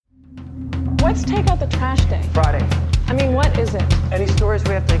Let's take out the trash day. Friday. I mean, what is it? Any stories we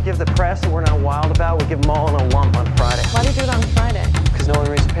have to give the press that we're not wild about, we give them all in a lump on Friday. Why do you do it on Friday? Because no one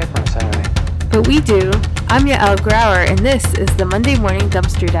reads the paper on Saturday. But we do. I'm Yael Grauer, and this is the Monday Morning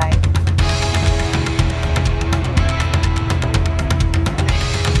Dumpster Dive.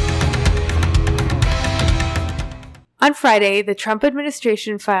 On Friday, the Trump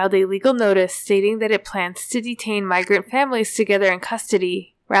administration filed a legal notice stating that it plans to detain migrant families together in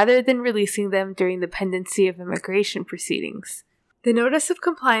custody rather than releasing them during the pendency of immigration proceedings. The notice of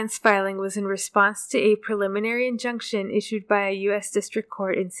compliance filing was in response to a preliminary injunction issued by a U.S. District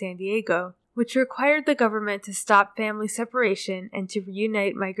Court in San Diego, which required the government to stop family separation and to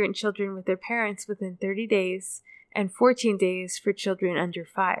reunite migrant children with their parents within 30 days and 14 days for children under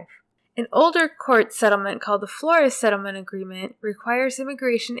 5. An older court settlement called the Flores Settlement Agreement requires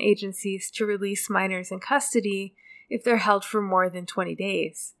immigration agencies to release minors in custody if they're held for more than 20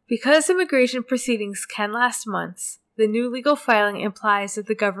 days. Because immigration proceedings can last months, the new legal filing implies that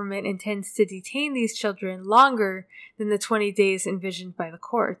the government intends to detain these children longer than the 20 days envisioned by the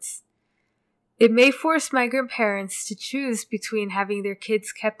courts. It may force migrant parents to choose between having their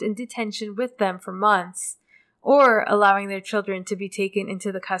kids kept in detention with them for months or allowing their children to be taken into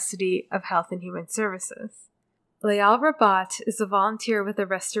the custody of Health and Human Services. Layal Rabat is a volunteer with the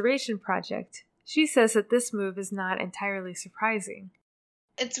Restoration Project. She says that this move is not entirely surprising.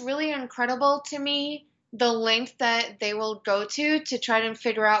 It's really incredible to me the length that they will go to try to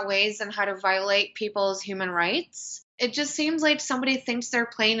figure out ways on how to violate people's human rights. It just seems like somebody thinks they're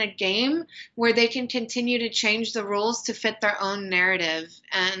playing a game where they can continue to change the rules to fit their own narrative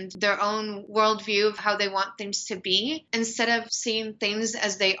and their own worldview of how they want things to be, instead of seeing things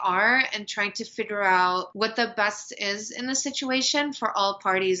as they are and trying to figure out what the best is in the situation for all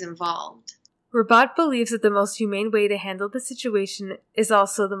parties involved. Rabat believes that the most humane way to handle the situation is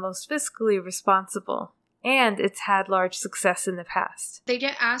also the most fiscally responsible, and it's had large success in the past. They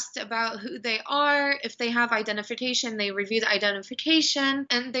get asked about who they are. If they have identification, they review the identification,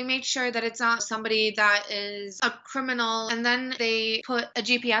 and they make sure that it's not somebody that is a criminal. And then they put a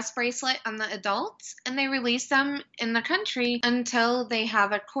GPS bracelet on the adults, and they release them in the country until they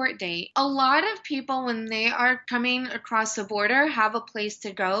have a court date. A lot of people, when they are coming across the border, have a place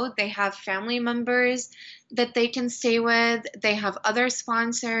to go. They have family members that they can stay with. They have other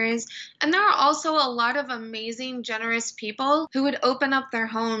sponsors. And there are also a lot of amazing, generous people who would open up their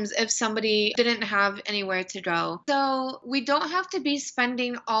homes if somebody didn't have anywhere to go. So we don't have to be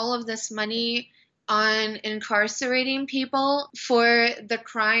spending all of this money on incarcerating people for the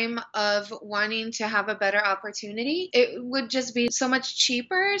crime of wanting to have a better opportunity. It would just be so much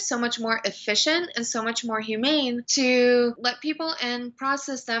cheaper, so much more efficient, and so much more humane to let people in,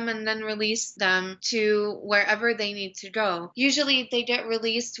 process them, and then release them to wherever they need to go. Usually they get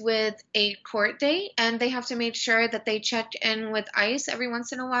released with a court date, and they have to make sure that they check in with ICE every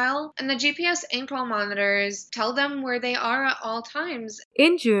once in a while, and the GPS ankle monitors tell them where they are at all times.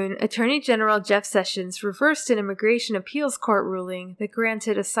 In June, Attorney General Jeff Sessions reversed an immigration appeals court ruling that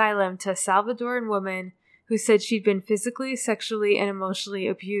granted asylum to a Salvadoran woman who said she'd been physically, sexually, and emotionally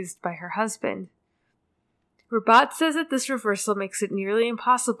abused by her husband. Rabat says that this reversal makes it nearly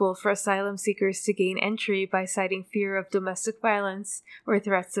impossible for asylum seekers to gain entry by citing fear of domestic violence or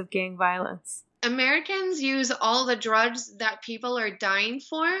threats of gang violence. Americans use all the drugs that people are dying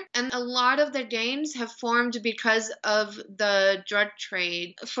for, and a lot of the gangs have formed because of the drug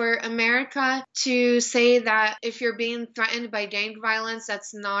trade. For America to say that if you're being threatened by gang violence,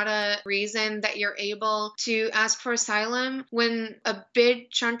 that's not a reason that you're able to ask for asylum, when a big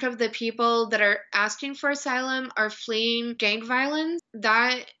chunk of the people that are asking for asylum are fleeing gang violence,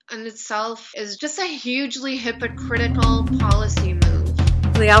 that in itself is just a hugely hypocritical policy move.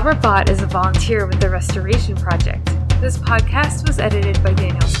 Layal Rabat is a volunteer with the Restoration Project. This podcast was edited by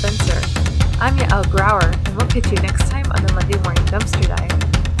Daniel Spencer. I'm Yael Grauer, and we'll catch you next time on the Monday Morning Dumpster Dive.